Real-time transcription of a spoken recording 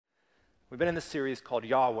We've been in this series called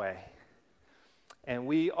Yahweh, and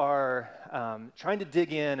we are trying to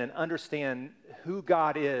dig in and understand who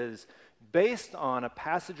God is based on a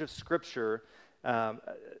passage of Scripture, who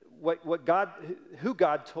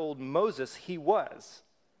God told Moses he was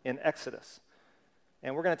in Exodus.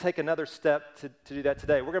 And we're going to take another step to do that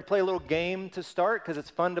today. We're going to play a little game to start because it's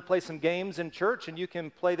fun to play some games in church, and you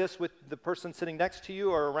can play this with the person sitting next to you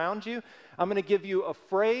or around you. I'm going to give you a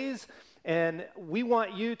phrase, and we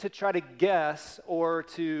want you to try to guess or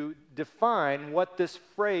to define what this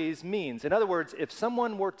phrase means. In other words, if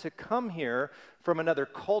someone were to come here from another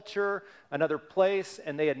culture, another place,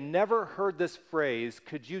 and they had never heard this phrase,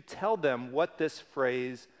 could you tell them what this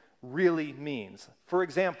phrase really means? For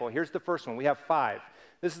example, here's the first one. We have 5.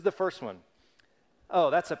 This is the first one.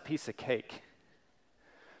 Oh, that's a piece of cake.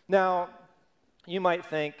 Now, you might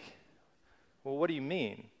think, well, what do you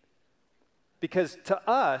mean? Because to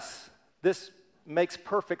us, this makes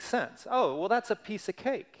perfect sense. Oh, well, that's a piece of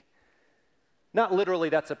cake. Not literally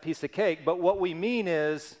that's a piece of cake, but what we mean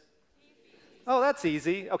is, oh, that's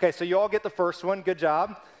easy. Okay, so you all get the first one. Good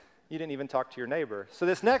job. You didn't even talk to your neighbor. So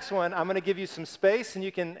this next one, I'm going to give you some space, and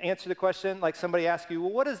you can answer the question like somebody asked you,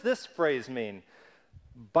 well, what does this phrase mean?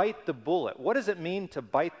 Bite the bullet. What does it mean to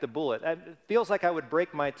bite the bullet? It feels like I would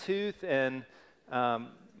break my tooth, and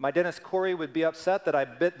my dentist, Corey, would be upset that I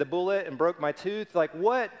bit the bullet and broke my tooth. Like,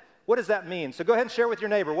 what does that mean? So go ahead and share with your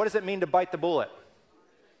neighbor. What does it mean to bite the bullet?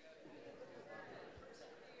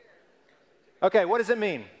 Okay, what does it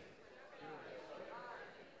mean?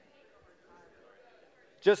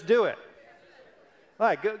 Just do it. All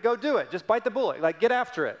right, go do it. Just bite the bullet. Like, get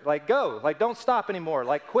after it. Like, go. Like, don't stop anymore.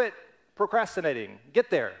 Like, quit procrastinating.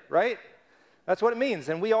 Get there, right? That's what it means.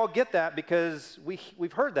 And we all get that because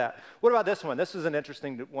we've heard that. What about this one? This is an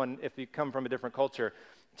interesting one if you come from a different culture.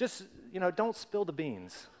 Just, don't spill the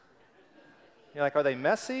beans. You're like, are they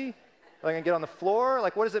messy? Are they going to get on the floor?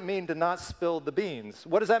 Like, what does it mean to not spill the beans?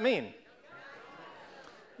 What does that mean?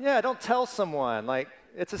 Yeah, don't tell someone. Like,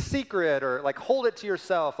 it's a secret, or like hold it to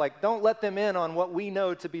yourself. Like, don't let them in on what we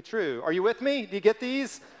know to be true. Are you with me? Do you get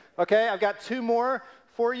these? Okay, I've got 2 more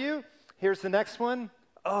for you. Here's the next one.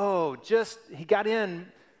 Oh, he got in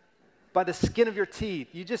by the skin of your teeth.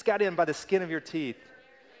 You just got in by the skin of your teeth.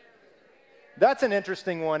 That's an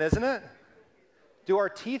interesting one, isn't it? Do our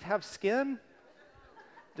teeth have skin?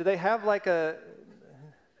 Do they have like a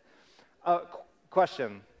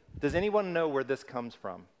question? Does anyone know where this comes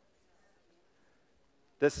from?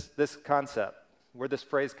 This concept, where this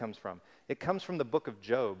phrase comes from. It comes from the book of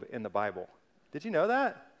Job in the Bible. Did you know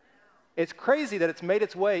that? It's crazy that it's made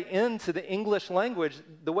its way into the English language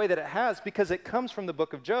the way that it has, because it comes from the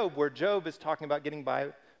book of Job, where Job is talking about getting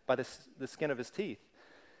by the skin of his teeth.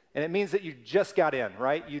 And it means that you just got in,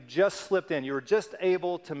 right? You just slipped in. You were just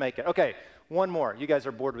able to make it. Okay, one more. You guys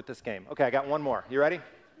are bored with this game. Okay, I got one more. You ready?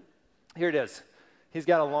 Here it is. He's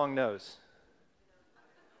got a long nose.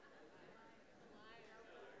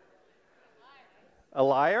 A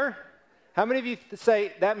liar? How many of you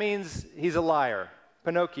say that means he's a liar?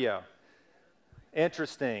 Pinocchio.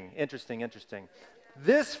 Interesting.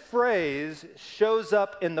 This phrase shows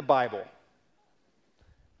up in the Bible.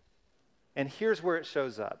 And here's where it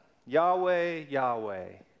shows up. Yahweh, Yahweh,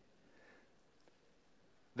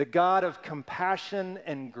 the God of compassion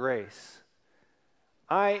and grace.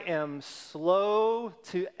 I am slow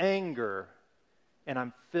to anger, and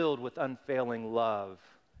I'm filled with unfailing love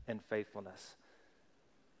and faithfulness.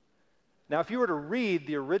 Now, if you were to read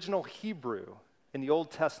the original Hebrew in the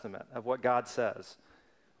Old Testament of what God says,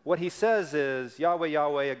 what he says is, Yahweh,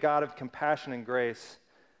 Yahweh, a God of compassion and grace,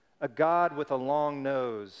 a God with a long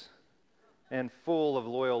nose and full of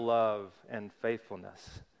loyal love and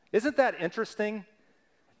faithfulness. Isn't that interesting?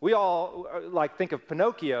 We all think of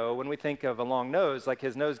Pinocchio when we think of a long nose, like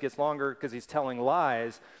his nose gets longer because he's telling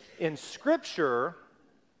lies. In Scripture,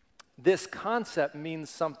 this concept means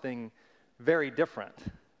something very different.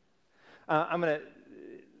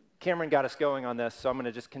 Cameron got us going on this, so I'm going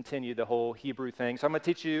to just continue the whole Hebrew thing. So I'm going to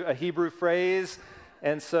teach you a Hebrew phrase,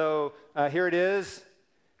 and so here it is.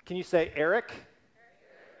 Can you say Eric?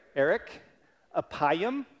 Eric.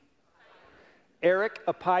 Apayim. Eric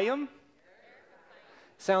Apayim.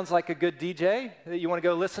 Sounds like a good DJ that you want to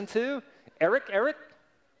go listen to. Eric.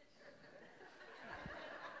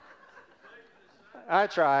 I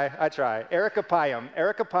try. Eric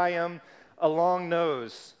Apayim, a long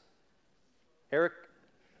nose. Eric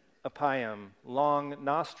Apayim, long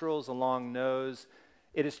nostrils, a long nose.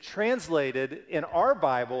 It is translated in our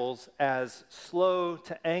Bibles as slow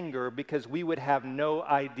to anger because we would have no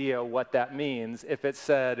idea what that means if it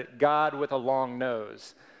said God with a long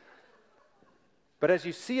nose. But as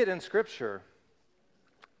you see it in Scripture,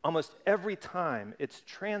 almost every time it's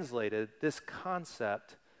translated this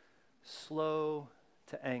concept, slow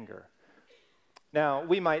to anger. Now,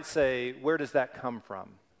 we might say, where does that come from?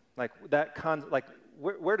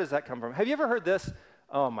 Where does that come from? Have you ever heard this?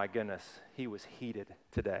 Oh my goodness, he was heated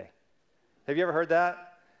today. Have you ever heard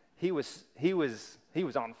that? He was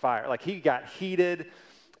on fire. Like he got heated,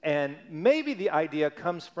 and maybe the idea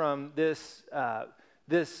comes from this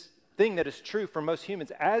thing that is true for most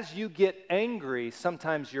humans. As you get angry,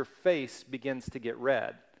 sometimes your face begins to get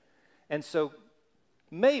red, and so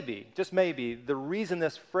maybe, just maybe, the reason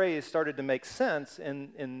this phrase started to make sense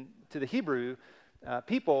to the Hebrew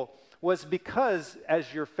people was because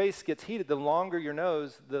as your face gets heated, the longer your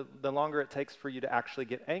nose, the longer it takes for you to actually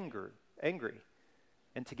get angry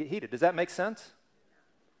and to get heated. Does that make sense?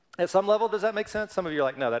 At some level, does that make sense? Some of you are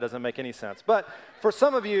like, no, that doesn't make any sense. But for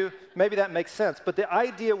some of you, maybe that makes sense. But the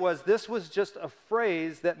idea was this was just a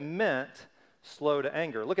phrase that meant slow to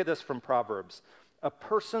anger. Look at this from Proverbs. A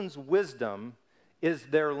person's wisdom is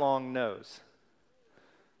their long nose.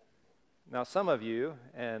 Now, some of you,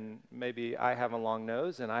 and maybe I have a long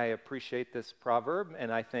nose, and I appreciate this proverb,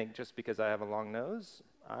 and I think just because I have a long nose,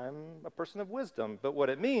 I'm a person of wisdom. But what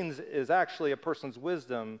it means is actually a person's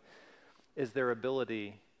wisdom is their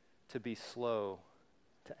ability to be slow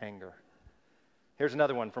to anger. Here's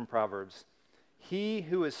another one from Proverbs. He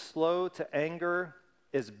who is slow to anger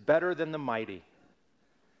is better than the mighty.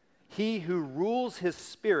 He who rules his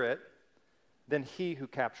spirit than he who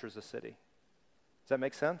captures a city. Does that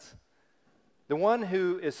make sense? The one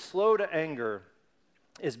who is slow to anger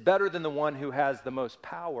is better than the one who has the most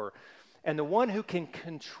power. And the one who can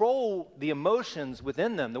control the emotions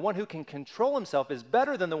within them, the one who can control himself, is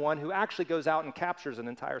better than the one who actually goes out and captures an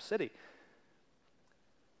entire city.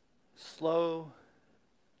 Slow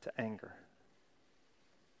to anger.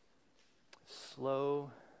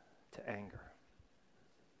 Slow to anger.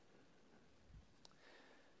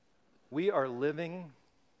 We are living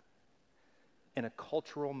in a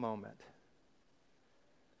cultural moment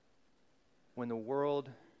when the world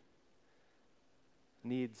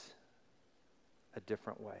needs a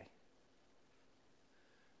different way.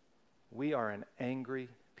 We are an angry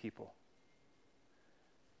people.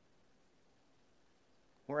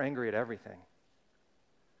 We're angry at everything.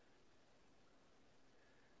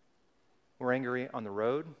 We're angry on the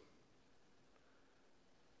road.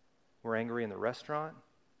 We're angry in the restaurant.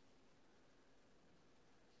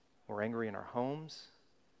 We're angry in our homes.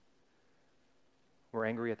 We're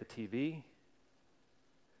angry at the TV.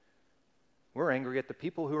 We're angry at the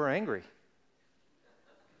people who are angry.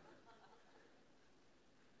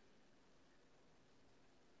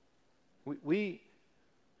 We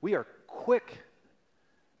are quick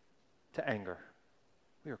to anger.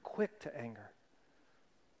 We are quick to anger.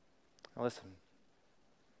 Now listen,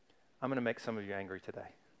 I'm going to make some of you angry today.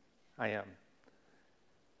 I am.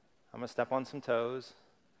 I'm going to step on some toes.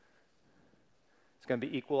 It's going to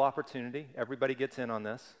be equal opportunity. Everybody gets in on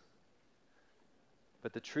this.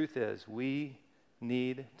 But the truth is, we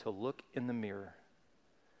need to look in the mirror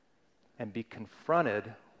and be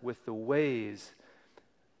confronted with the ways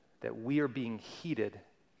that we are being heated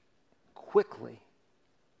quickly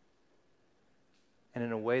and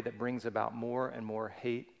in a way that brings about more and more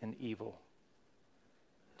hate and evil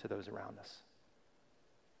to those around us.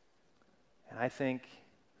 And I think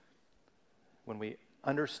when we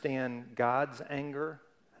understand God's anger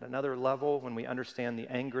at another level, when we understand the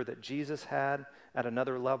anger that Jesus had at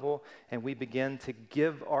another level, and we begin to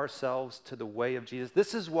give ourselves to the way of Jesus.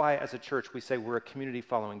 This is why, as a church, we say we're a community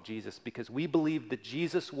following Jesus, because we believe the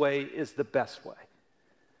Jesus way is the best way.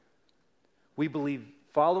 We believe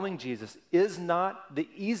following Jesus is not the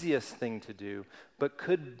easiest thing to do, but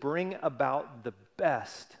could bring about the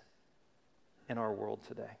best in our world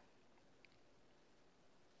today.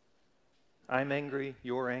 I'm angry,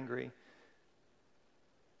 you're angry.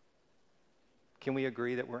 Can we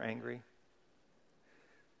agree that we're angry?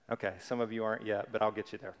 Okay, some of you aren't yet, but I'll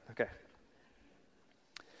get you there. Okay.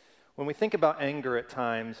 When we think about anger at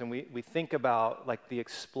times, and we think about like the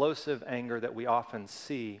explosive anger that we often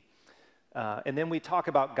see, and then we talk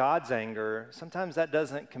about God's anger, sometimes that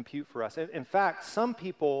doesn't compute for us. In fact, some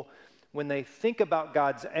people, when they think about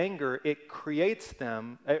God's anger, it creates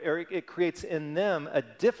in them a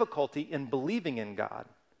difficulty in believing in God.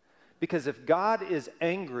 Because if God is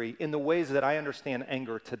angry in the ways that I understand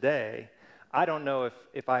anger today, I don't know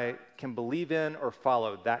if I can believe in or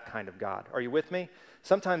follow that kind of God. Are you with me?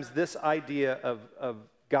 Sometimes this idea of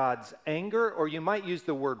God's anger, or you might use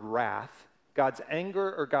the word wrath, God's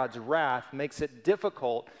anger or God's wrath makes it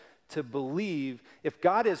difficult to believe if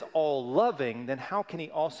God is all loving, then how can he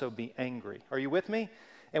also be angry? Are you with me?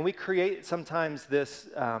 And we create sometimes this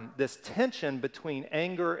tension between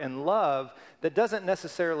anger and love that doesn't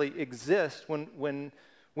necessarily exist when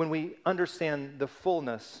we understand the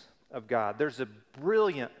fullness of God. There's a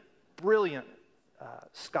brilliant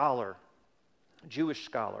scholar, Jewish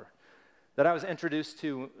scholar, that I was introduced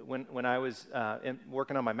to when I was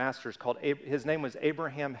working on my master's. His name was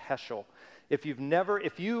Abraham Heschel. If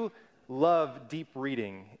you love deep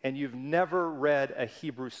reading and you've never read a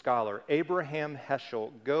Hebrew scholar, Abraham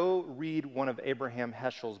Heschel, go read one of Abraham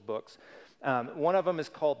Heschel's books. One of them is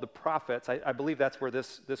called The Prophets. I believe that's where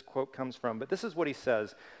this quote comes from. But this is what he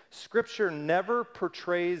says: Scripture never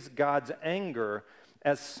portrays God's anger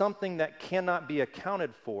as something that cannot be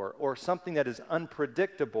accounted for, or something that is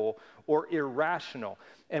unpredictable or irrational.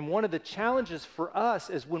 And one of the challenges for us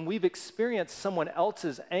is when we've experienced someone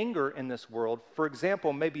else's anger in this world, for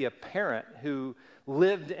example, maybe a parent who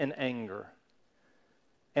lived in anger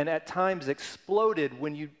and at times exploded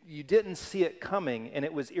when you didn't see it coming, and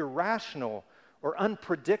it was irrational or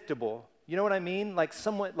unpredictable. You know what I mean? Like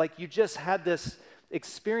you just had this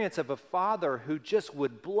experience of a father who just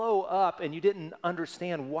would blow up, and you didn't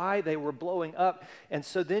understand why they were blowing up. And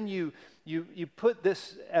so then you put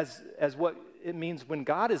this as what it means when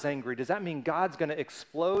God is angry. Does that mean God's going to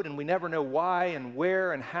explode and we never know why and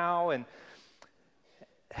where and how? And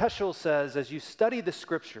Heschel says, as you study the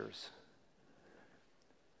scriptures,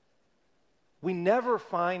 we never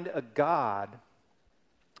find a God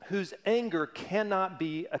whose anger cannot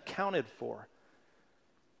be accounted for.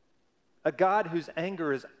 A God whose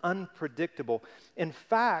anger is unpredictable. In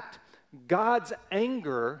fact, God's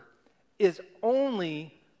anger is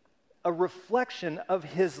only a reflection of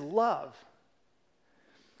his love.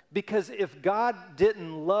 Because if God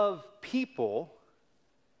didn't love people,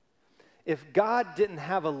 if God didn't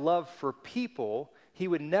have a love for people, he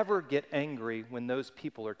would never get angry when those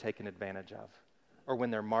people are taken advantage of, or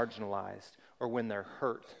when they're marginalized, or when they're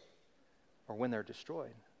hurt, or when they're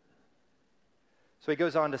destroyed. So he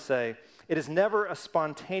goes on to say, it is never a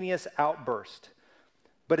spontaneous outburst,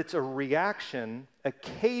 but it's a reaction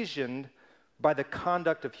occasioned by the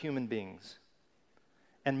conduct of human beings.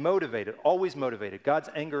 And motivated, always motivated. God's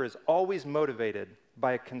anger is always motivated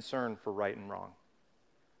by a concern for right and wrong.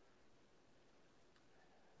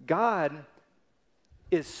 God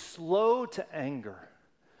is slow to anger,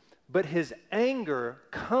 but his anger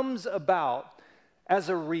comes about as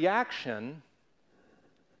a reaction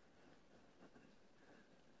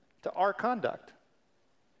to our conduct.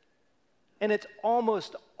 And it's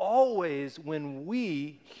almost always when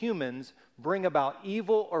we humans bring about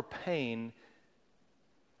evil or pain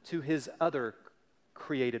to his other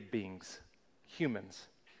created beings, humans.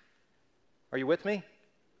 Are you with me?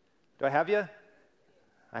 Do I have you?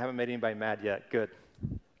 I haven't made anybody mad yet. Good.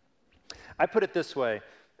 I put it this way.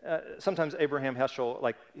 Sometimes Abraham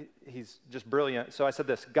Heschel, he's just brilliant. So I said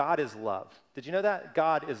this: God is love. Did you know that?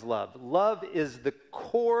 God is love. Love is at the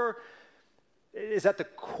core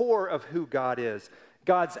of who God is.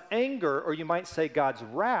 God's anger, or you might say God's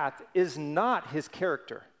wrath, is not his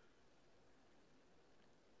character.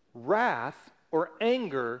 Wrath or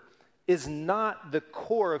anger is not the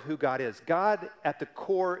core of who God is. God at the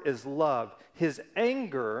core is love. His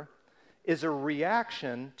anger is a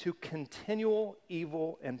reaction to continual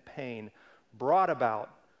evil and pain brought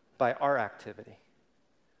about by our activity.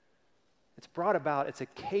 It's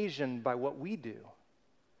occasioned by what we do.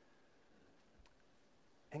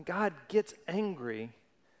 And God gets angry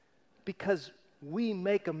because we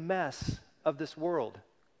make a mess of this world.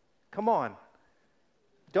 Come on.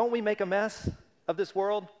 Don't we make a mess of this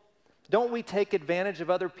world? Don't we take advantage of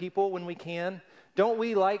other people when we can? Don't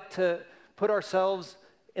we like to put ourselves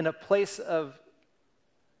in a place of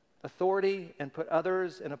authority and put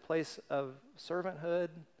others in a place of servanthood?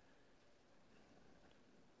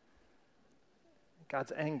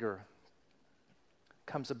 God's anger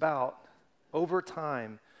comes about over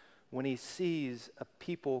time when he sees a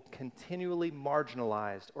people continually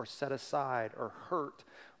marginalized or set aside or hurt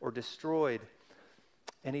or destroyed.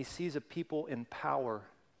 And he sees a people in power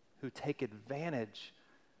who take advantage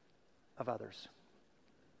of others.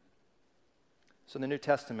 So in the New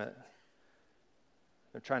Testament,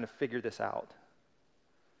 they're trying to figure this out.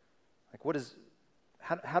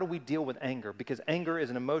 How do we deal with anger? Because anger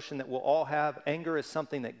is an emotion that we'll all have. Anger is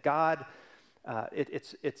something that God,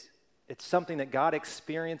 it's something that God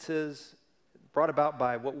experiences, brought about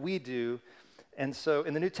by what we do. And so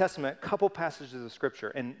in the New Testament, a couple passages of Scripture,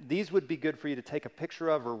 and these would be good for you to take a picture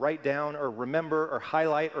of or write down or remember or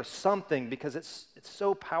highlight or something, because it's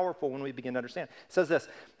so powerful when we begin to understand. It says this: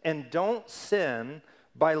 and don't sin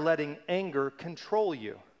by letting anger control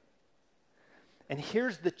you. And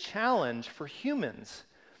here's the challenge for humans.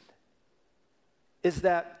 is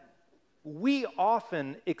that we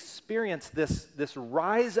often experience this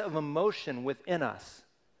rise of emotion within us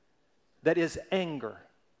that is anger.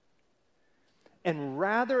 And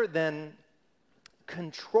rather than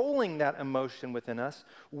controlling that emotion within us,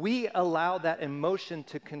 we allow that emotion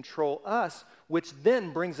to control us, which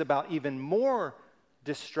then brings about even more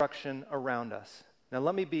destruction around us. Now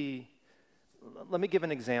let me give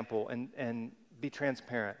an example and be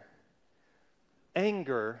transparent.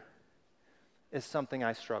 Anger is something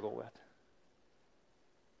I struggle with.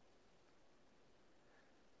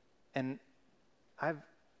 And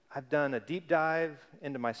I've done a deep dive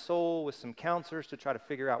into my soul with some counselors to try to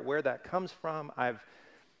figure out where that comes from.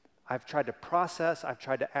 I've tried to process. I've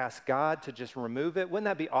tried to ask God to just remove it. Wouldn't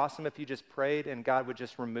that be awesome if you just prayed and God would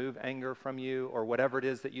just remove anger from you or whatever it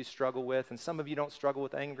is that you struggle with? And some of you don't struggle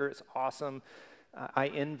with anger. It's awesome. I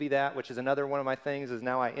envy that, which is another one of my things is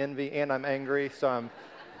now I envy and I'm angry. So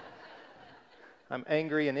I'm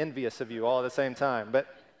angry and envious of you all at the same time. But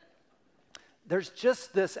there's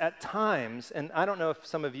just this at times, and I don't know if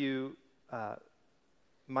some of you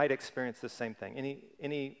might experience the same thing.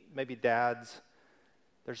 Any maybe dads,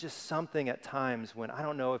 there's just something at times when I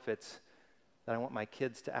don't know if it's that I want my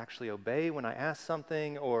kids to actually obey when I ask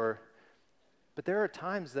something but there are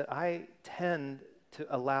times that I tend to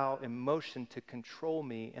allow emotion to control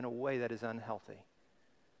me in a way that is unhealthy.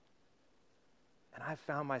 And I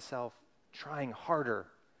found myself trying harder,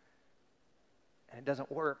 and it doesn't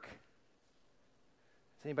work.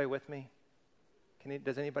 Is anybody with me?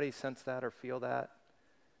 Does anybody sense that or feel that?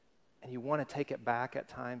 And you want to take it back at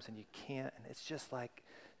times and you can't, and it's just like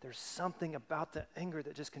there's something about the anger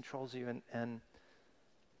that just controls you. And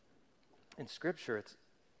in Scripture,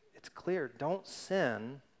 it's clear. Don't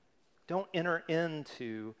sin. Don't enter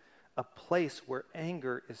into a place where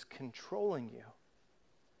anger is controlling you.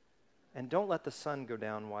 And don't let the sun go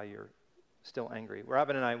down while you're still angry.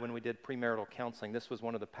 Robin and I, when we did premarital counseling, this was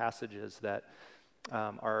one of the passages that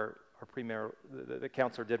our premarital, the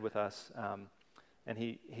counselor did with us, and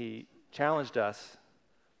he challenged us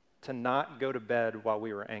to not go to bed while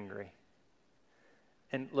we were angry.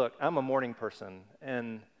 And look, I'm a morning person,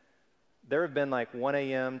 and there have been like 1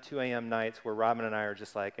 a.m., 2 a.m. nights where Robin and I are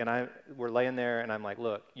just like, we're laying there, and I'm like,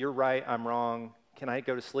 look, you're right, I'm wrong. Can I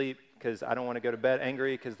go to sleep? Because I don't want to go to bed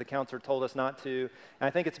angry because the counselor told us not to. And I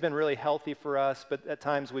think it's been really healthy for us, but at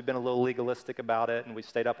times we've been a little legalistic about it, and we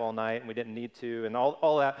stayed up all night, and we didn't need to, and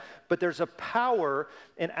all that. But there's a power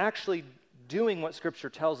in actually doing what Scripture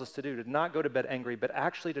tells us to do, to not go to bed angry, but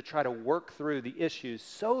actually to try to work through the issues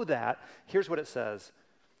so that, here's what it says,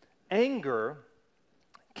 anger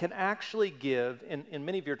can actually give, in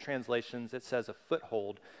many of your translations it says a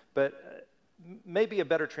foothold, but maybe a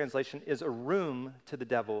better translation is a room to the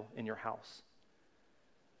devil in your house.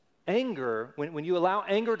 Anger, when you allow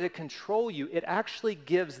anger to control you, it actually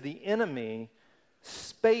gives the enemy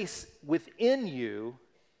space within you,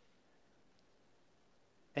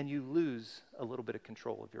 and you lose a little bit of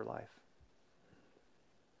control of your life.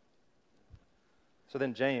 So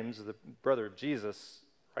then James, the brother of Jesus,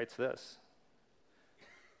 writes this.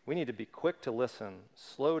 We need to be quick to listen,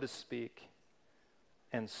 slow to speak,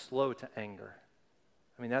 and slow to anger.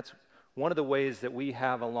 I mean, that's one of the ways that we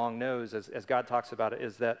have a long nose, as God talks about it,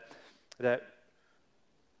 is that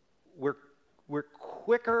we're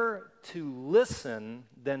quicker to listen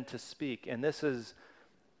than to speak. And this is,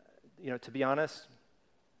 to be honest,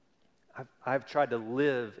 I've tried to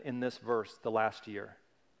live in this verse the last year.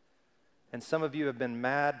 And some of you have been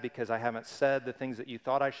mad because I haven't said the things that you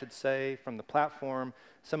thought I should say from the platform.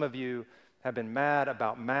 Some of you have been mad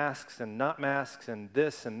about masks and not masks and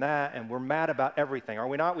this and that, and we're mad about everything, are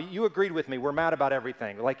we not? You agreed with me, we're mad about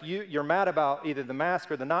everything. Like you're mad about either the mask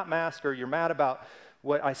or the not mask, or you're mad about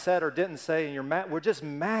what I said or didn't say, and you're mad. We're just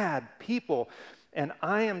mad people, and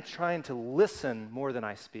I am trying to listen more than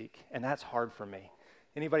I speak, and that's hard for me.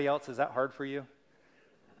 Anybody else, is that hard for you?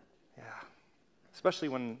 Yeah, especially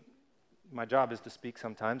when my job is to speak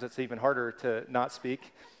sometimes. It's even harder to not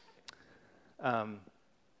speak.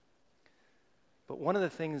 But one of the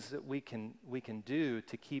things that we can do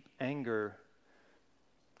to keep anger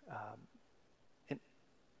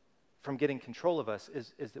from getting control of us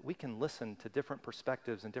is that we can listen to different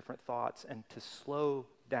perspectives and different thoughts and to slow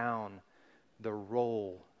down the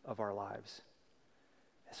roll of our lives.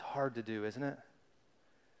 It's hard to do, isn't it?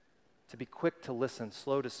 To be quick to listen,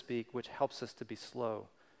 slow to speak, which helps us to be slow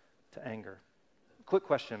to anger. Quick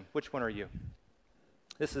question, which one are you?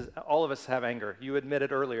 All of us have anger. You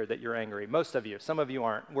admitted earlier that you're angry. Most of you. Some of you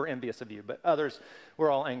aren't. We're envious of you, but others,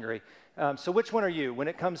 we're all angry. So which one are you when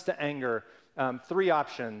it comes to anger? 3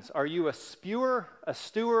 options. Are you a spewer, a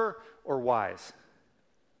stewer, or wise?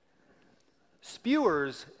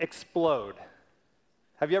 Spewers explode.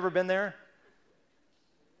 Have you ever been there?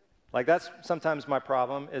 Like, that's sometimes my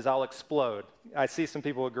problem, is I'll explode. I see some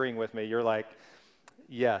people agreeing with me. You're like,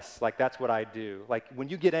 yes, like that's what I do. Like when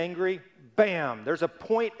you get angry, bam, there's a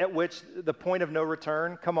point at which the point of no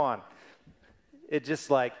return, come on. It just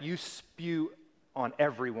like you spew on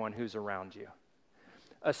everyone who's around you.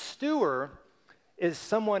 A stewer is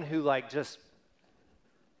someone who like just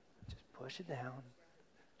push it down.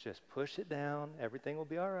 Just push it down. Everything will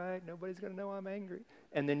be all right. Nobody's going to know I'm angry.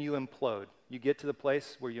 And then you implode. You get to the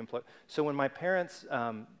place where you implode. So when my parents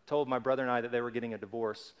told my brother and I that they were getting a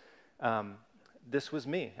divorce, this was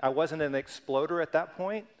me. I wasn't an exploder at that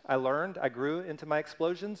point. I grew into my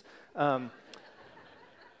explosions. And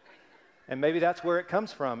maybe that's where it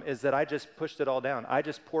comes from, is that I just pushed it all down. I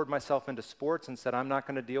just poured myself into sports and said, I'm not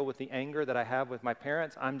going to deal with the anger that I have with my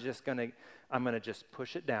parents. I'm going to just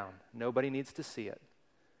push it down. Nobody needs to see it.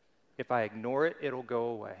 If I ignore it, it'll go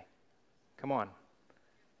away. Come on.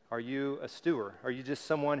 Are you a stewer? Are you just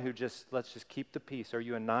someone who let's just keep the peace? Are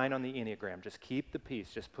you a 9 on the Enneagram? Just keep the peace.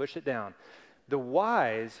 Just push it down. The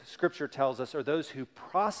wise, Scripture tells us, are those who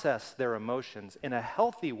process their emotions in a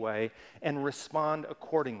healthy way and respond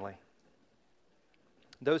accordingly.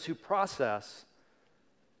 Those who process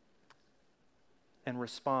and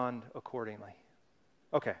respond accordingly.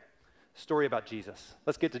 Okay, story about Jesus.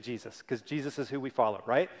 Let's get to Jesus, because Jesus is who we follow,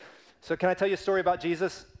 right? So can I tell you a story about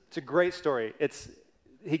Jesus? It's a great story.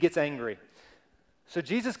 He gets angry. So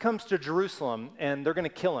Jesus comes to Jerusalem, and they're going to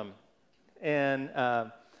kill him. And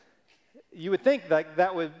you would think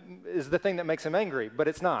that is the thing that makes him angry, but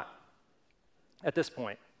it's not at this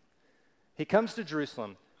point. He comes to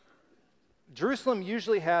Jerusalem. Jerusalem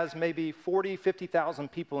usually has maybe 40,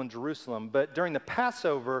 50,000 people in Jerusalem, but during the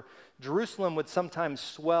Passover, Jerusalem would sometimes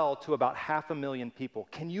swell to about 500,000 people.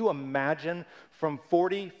 Can you imagine from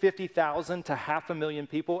 40, 50,000 to 500,000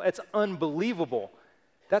 people? It's unbelievable.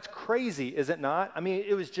 That's crazy, is it not? I mean,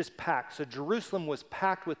 it was just packed. So Jerusalem was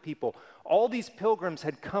packed with people. All these pilgrims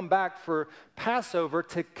had come back for Passover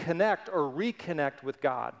to connect or reconnect with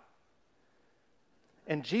God.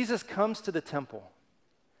 And Jesus comes to the temple.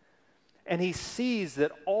 And he sees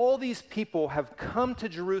that all these people have come to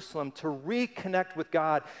Jerusalem to reconnect with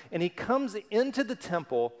God. And he comes into the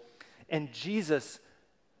temple, and Jesus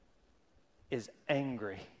is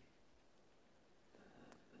angry.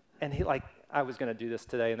 And I was going to do this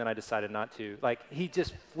today, and then I decided not to.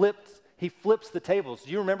 He flips the tables.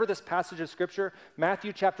 Do you remember this passage of Scripture?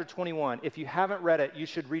 Matthew chapter 21. If you haven't read it, you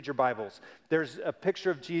should read your Bibles. There's a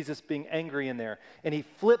picture of Jesus being angry in there. And he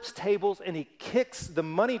flips tables, and he kicks the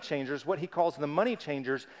money changers, what he calls the money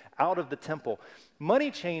changers, out of the temple.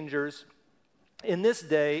 Money changers, in this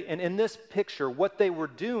day and in this picture, what they were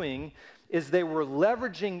doing is they were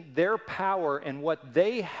leveraging their power and what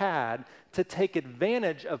they had to take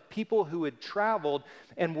advantage of people who had traveled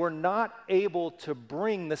and were not able to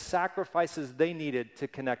bring the sacrifices they needed to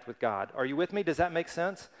connect with God. Are you with me? Does that make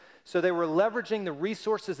sense? So they were leveraging the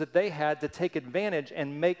resources that they had to take advantage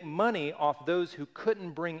and make money off those who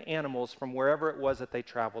couldn't bring animals from wherever it was that they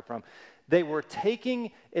traveled from. They were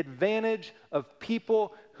taking advantage of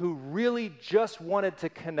people who really just wanted to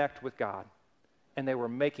connect with God, and they were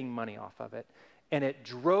making money off of it. And it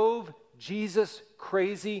drove Jesus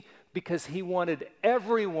crazy because he wanted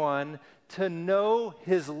everyone to know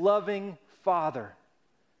his loving Father.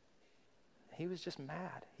 He was just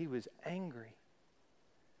mad. He was angry.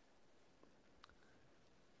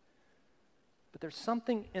 But there's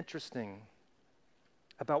something interesting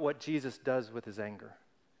about what Jesus does with his anger.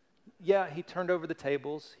 Yeah, he turned over the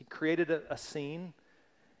tables, he created a scene,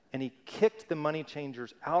 and he kicked the money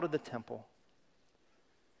changers out of the temple.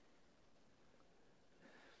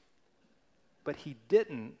 But he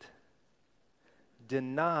didn't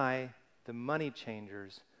deny the money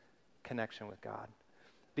changers' connection with God.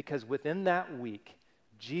 Because within that week,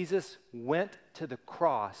 Jesus went to the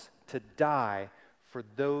cross to die for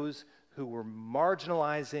those who were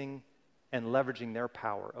marginalizing and leveraging their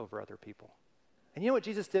power over other people. And you know what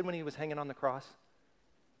Jesus did when he was hanging on the cross?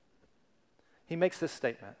 He makes this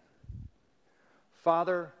statement: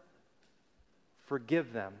 Father,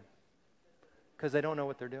 forgive them because they don't know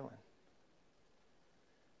what they're doing.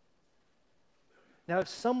 Now, if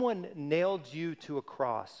someone nailed you to a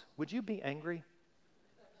cross, would you be angry?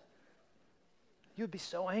 You would be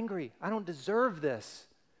so angry. I don't deserve this.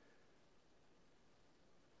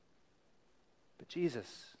 But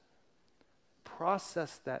Jesus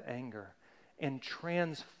processed that anger and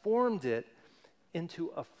transformed it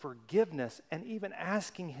into a forgiveness, and even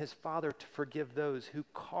asking his Father to forgive those who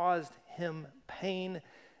caused him pain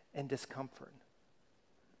and discomfort.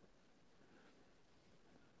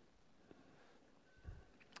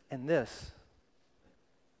 And this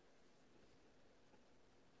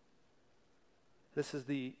is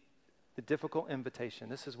the difficult invitation.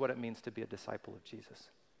 This is what it means to be a disciple of Jesus,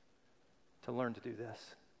 to learn to do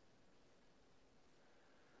this.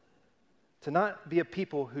 To not be a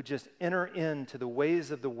people who just enter into the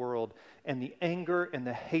ways of the world and the anger and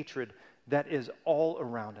the hatred that is all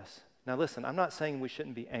around us. Now listen, I'm not saying we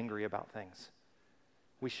shouldn't be angry about things.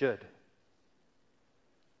 We should.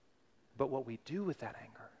 But what we do with that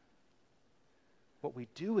anger,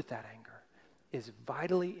 is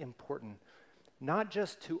vitally important, not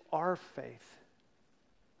just to our faith,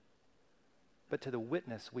 but to the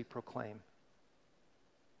witness we proclaim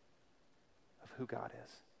of who God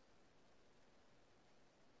is.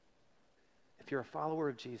 If you're a follower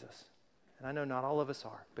of Jesus, and I know not all of us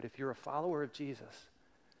are, but if you're a follower of Jesus,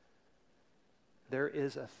 there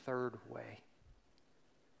is a third way.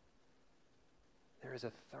 There is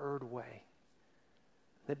a third way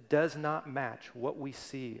that does not match what we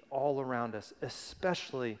see all around us,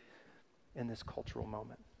 especially in this cultural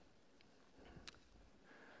moment.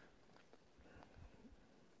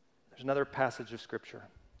 There's another passage of Scripture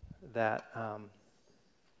that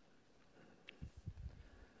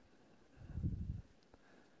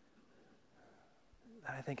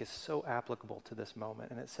I think is so applicable to this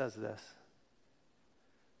moment, and it says this: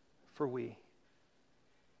 "For we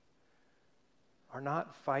are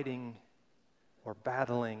not fighting or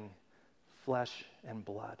battling flesh and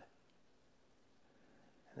blood."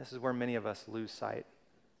 And this is where many of us lose sight.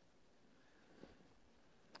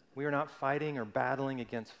 We are not fighting or battling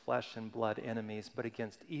against flesh and blood enemies, but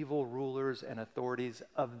against evil rulers and authorities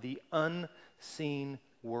of the unseen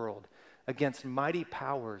world, against mighty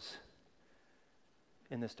powers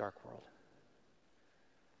in this dark world.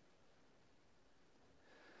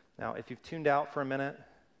 Now, if you've tuned out for a minute,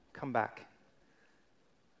 come back.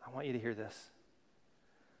 I want you to hear this.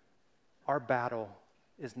 Our battle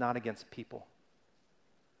is not against people.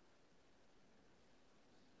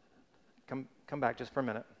 Come back just for a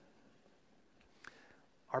minute.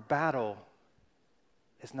 Our battle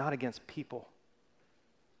is not against people.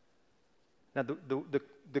 Now,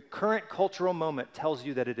 the current cultural moment tells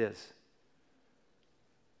you that it is.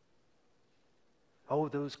 Oh,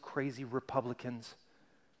 those crazy Republicans.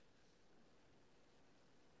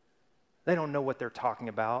 They don't know what they're talking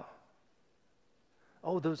about.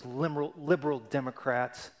 Oh, those liberal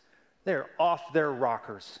Democrats. They're off their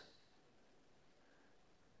rockers.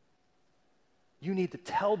 You need to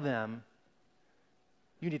tell them.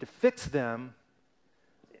 You need to fix them.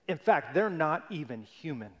 In fact, they're not even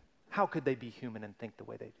human. How could they be human and think the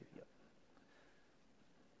way they do?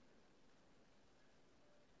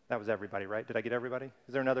 That was everybody, right? Did I get everybody?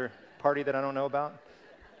 Is there another party that I don't know about?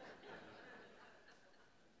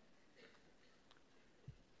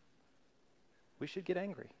 We should get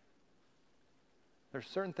angry. There's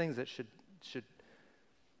certain things that should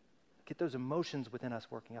get those emotions within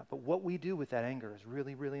us working out. But what we do with that anger is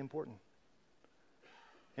really, really important.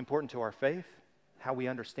 Important to our faith, how we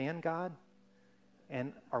understand God,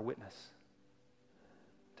 and our witness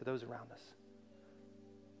to those around us.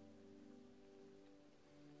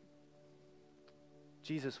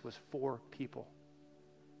 Jesus was for people.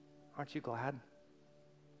 Aren't you glad?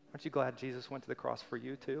 Aren't you glad Jesus went to the cross for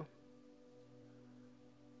you too?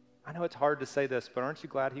 I know it's hard to say this, but aren't you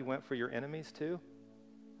glad he went for your enemies too?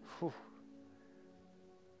 Whew.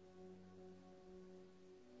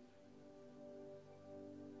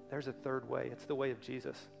 There's a third way. It's the way of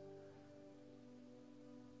Jesus.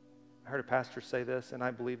 I heard a pastor say this, and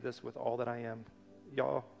I believe this with all that I am.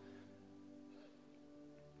 Y'all,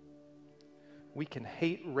 we can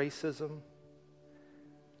hate racism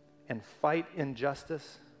and fight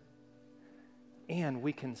injustice, and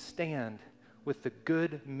we can stand with the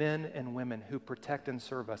good men and women who protect and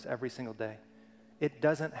serve us every single day. It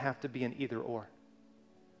doesn't have to be an either or.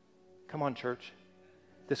 Come on, church.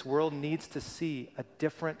 This world needs to see a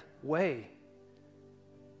different way.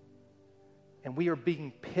 And we are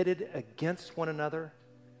being pitted against one another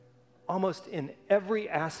almost in every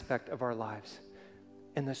aspect of our lives.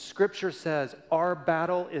 And the scripture says our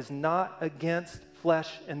battle is not against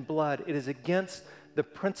flesh and blood. It is against the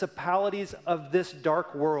principalities of this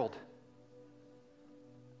dark world.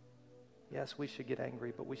 Yes, we should get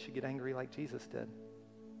angry, but we should get angry like Jesus did.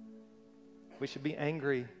 We should be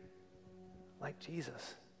angry like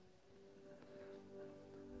Jesus.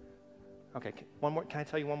 Okay, one more. Can I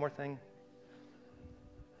tell you one more thing?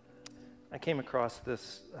 I came across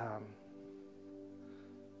this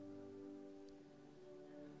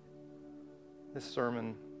this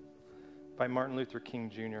sermon by Martin Luther King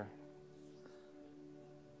Jr.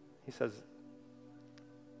 He says,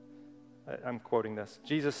 I'm quoting this.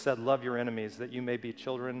 Jesus said, "Love your enemies, that you may be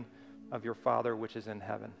children of your Father which is in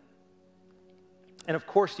heaven." And of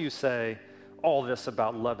course you say, all this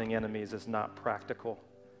about loving enemies is not practical.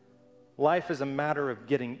 Life is a matter of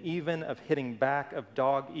getting even, of hitting back, of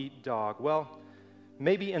dog eat dog. Well,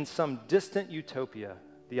 maybe in some distant utopia,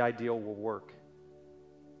 the ideal will work,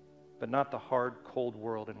 but not the hard, cold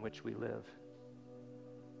world in which we live.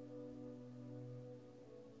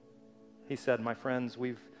 He said, "My friends,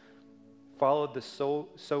 we've followed the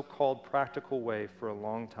so-called practical way for a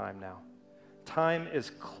long time now. Time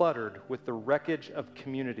is cluttered with the wreckage of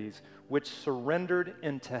communities which surrendered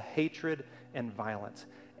into hatred and violence,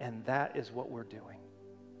 and that is what we're doing.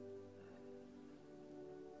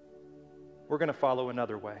 We're going to follow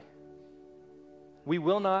another way. We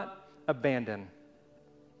will not abandon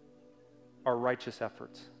our righteous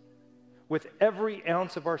efforts. With every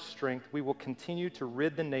ounce of our strength, we will continue to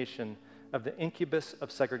rid the nation of the incubus of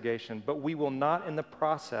segregation, but we will not in the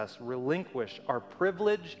process relinquish our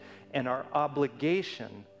privilege and our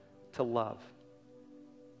obligation to love."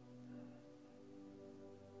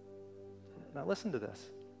 Now listen to this.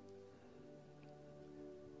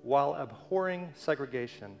 While abhorring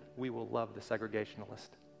segregation, we will love the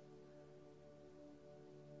segregationalist.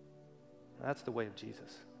 That's the way of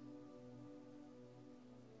Jesus.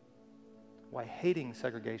 While hating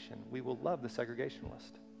segregation, we will love the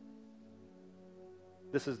segregationalist.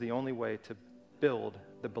 This is the only way to build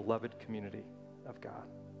the beloved community of God.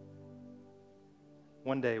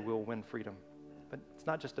 One day we'll win freedom, but it's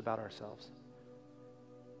not just about ourselves.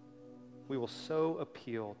 We will so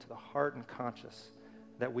appeal to the heart and conscience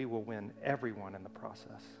that we will win everyone in the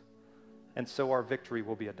process. And so our victory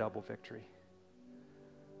will be a double victory.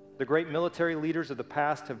 The great military leaders of the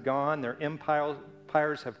past have gone, their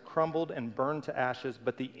empires have crumbled and burned to ashes,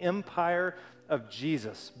 but the empire of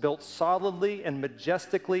Jesus, built solidly and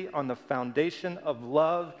majestically on the foundation of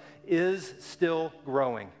love, is still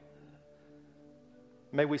growing.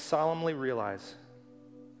 May we solemnly realize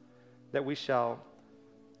that we shall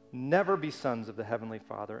never be sons of the Heavenly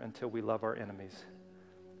Father until we love our enemies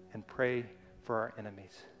and pray for our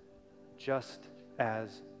enemies, just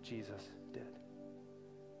as Jesus did.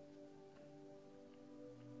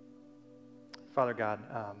 Father God,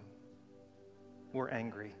 we're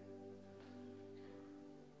angry.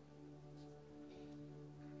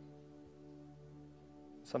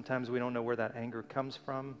 Sometimes we don't know where that anger comes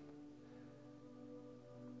from.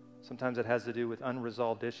 Sometimes it has to do with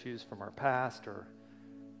unresolved issues from our past, or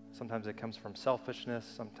sometimes it comes from selfishness.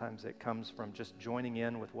 Sometimes it comes from just joining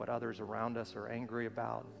in with what others around us are angry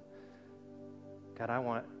about. God, I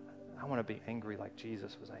want to be angry like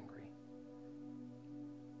Jesus was angry.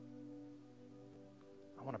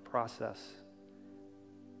 I want to process,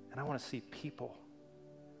 and I want to see people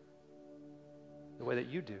the way that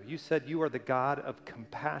you do. You said you are the God of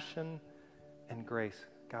compassion and grace.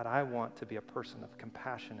 God, I want to be a person of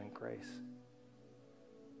compassion and grace.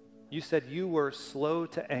 You said you were slow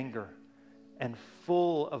to anger and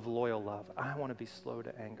full of loyal love. I want to be slow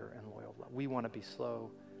to anger and loyal love. We want to be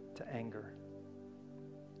slow to anger.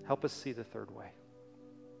 Help us see the third way,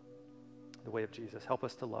 the way of Jesus. Help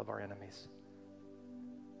us to love our enemies.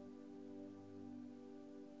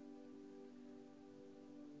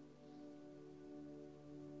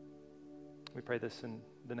 We pray this in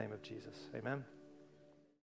the name of Jesus. Amen.